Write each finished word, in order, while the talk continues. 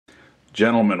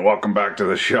Gentlemen, welcome back to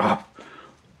the shop.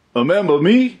 Remember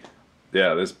me?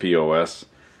 Yeah, this POS.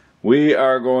 We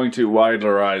are going to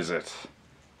widlerize it.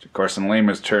 Of course, in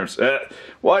layman's terms,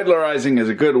 widlerizing is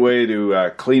a good way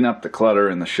to clean up the clutter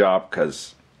in the shop,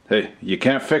 because, hey, you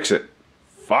can't fix it.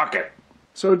 Fuck it.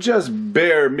 So just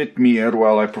bear with me out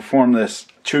while I perform this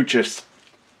chuchus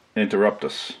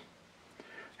interruptus.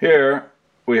 Here,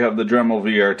 we have the Dremel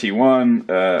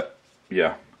VRT1.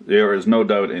 Yeah, there is no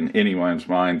doubt in anyone's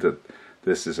mind that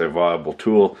this is a viable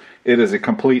tool. It is a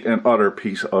complete and utter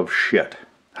piece of shit.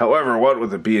 However, what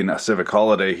with it being a civic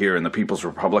holiday here in the People's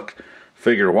Republic,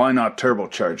 figure why not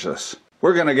turbocharge this?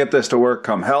 We're gonna get this to work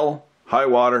come hell, high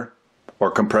water,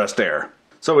 or compressed air.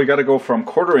 So we gotta go from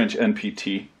 1/4"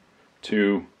 NPT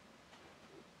to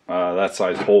that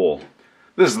size hole.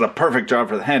 This is the perfect job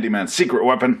for the handyman's secret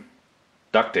weapon,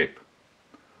 duct tape.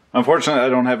 Unfortunately, I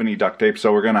don't have any duct tape,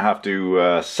 so we're gonna have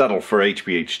to settle for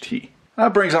HBHT.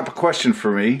 That brings up a question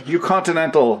for me. You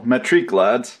continental metrique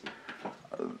lads,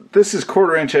 this is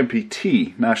 1/4"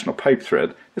 NPT, National Pipe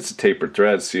Thread. It's a tapered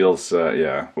thread, seals,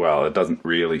 yeah, well, it doesn't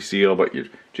really seal, but you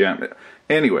jam it.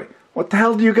 Anyway, what the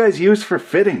hell do you guys use for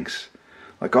fittings?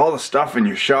 Like all the stuff in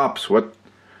your shops, what,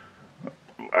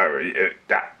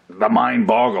 the mind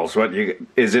boggles. What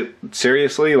is it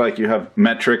seriously? Like you have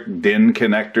metric DIN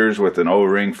connectors with an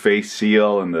O-ring face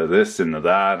seal and the this and the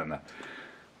that, and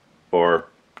or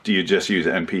do you just use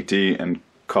NPT and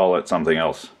call it something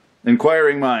else?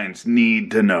 Inquiring minds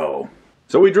need to know.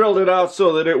 So we drilled it out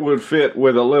so that it would fit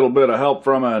with a little bit of help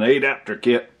from an adapter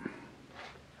kit.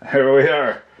 Here we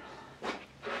are.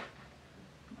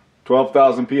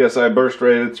 12,000 psi burst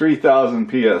rated, 3,000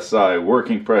 psi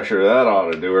working pressure. That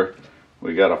ought to do her.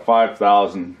 We got a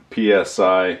 5,000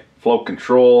 psi flow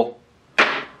control,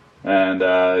 and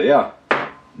yeah,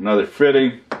 another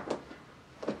fitting.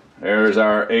 There's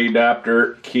our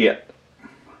adapter kit.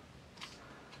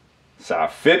 Ça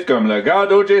fit comme le gars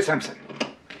d'O.J. Simpson.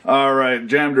 Alright,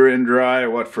 jammed her in dry,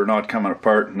 what for not coming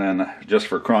apart, and then just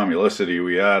for chromulicity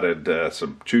we added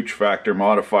some chooch factor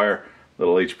modifier,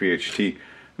 little HPHT.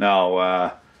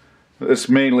 Now, it's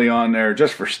mainly on there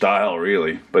just for style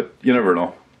really, but you never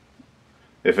know.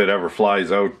 If it ever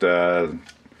flies out,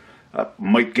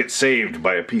 might get saved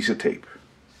by a piece of tape.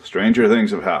 Stranger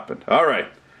things have happened. Alright,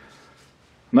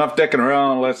 enough dicking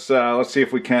around, let's see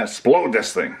if we can't explode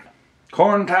this thing.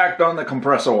 Contact on the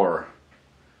compressor.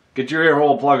 Get your ear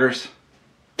hole pluggers.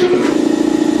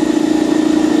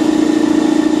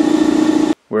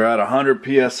 We're at 100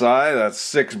 psi, that's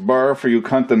 6 bar for you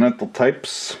continental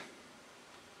types.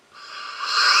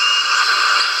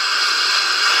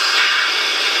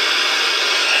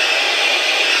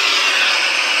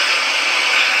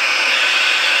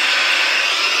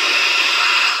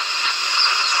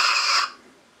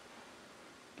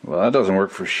 Well, that doesn't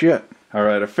work for shit.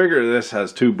 Alright, I figure this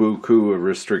has two beaucoup of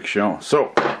restriction.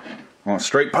 So, on a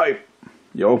straight pipe.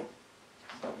 Yo.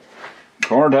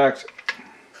 Contact.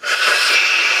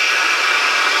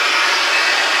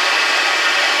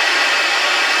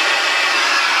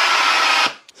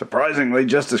 Surprisingly,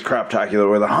 just as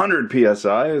craptacular with 100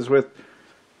 psi as with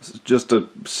just a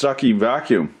sucky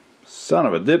vacuum. Son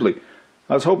of a diddly.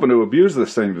 I was hoping to abuse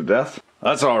this thing to death.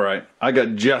 That's alright. I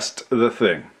got just the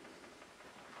thing.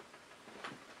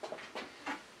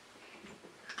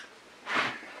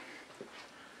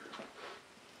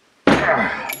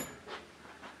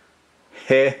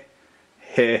 Heh,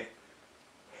 heh,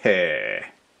 heh.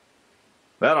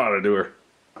 That ought to do her.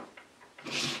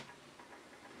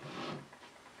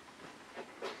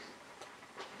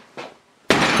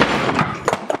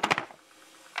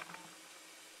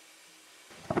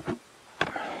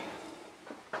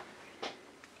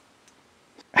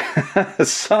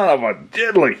 Son of a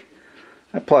diddly.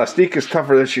 That plastique is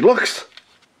tougher than she looks.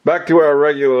 Back to our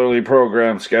regularly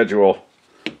programmed schedule.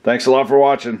 Thanks a lot for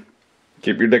watching.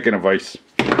 Keep your dick in a vice.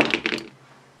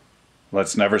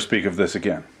 Let's never speak of this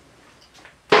again.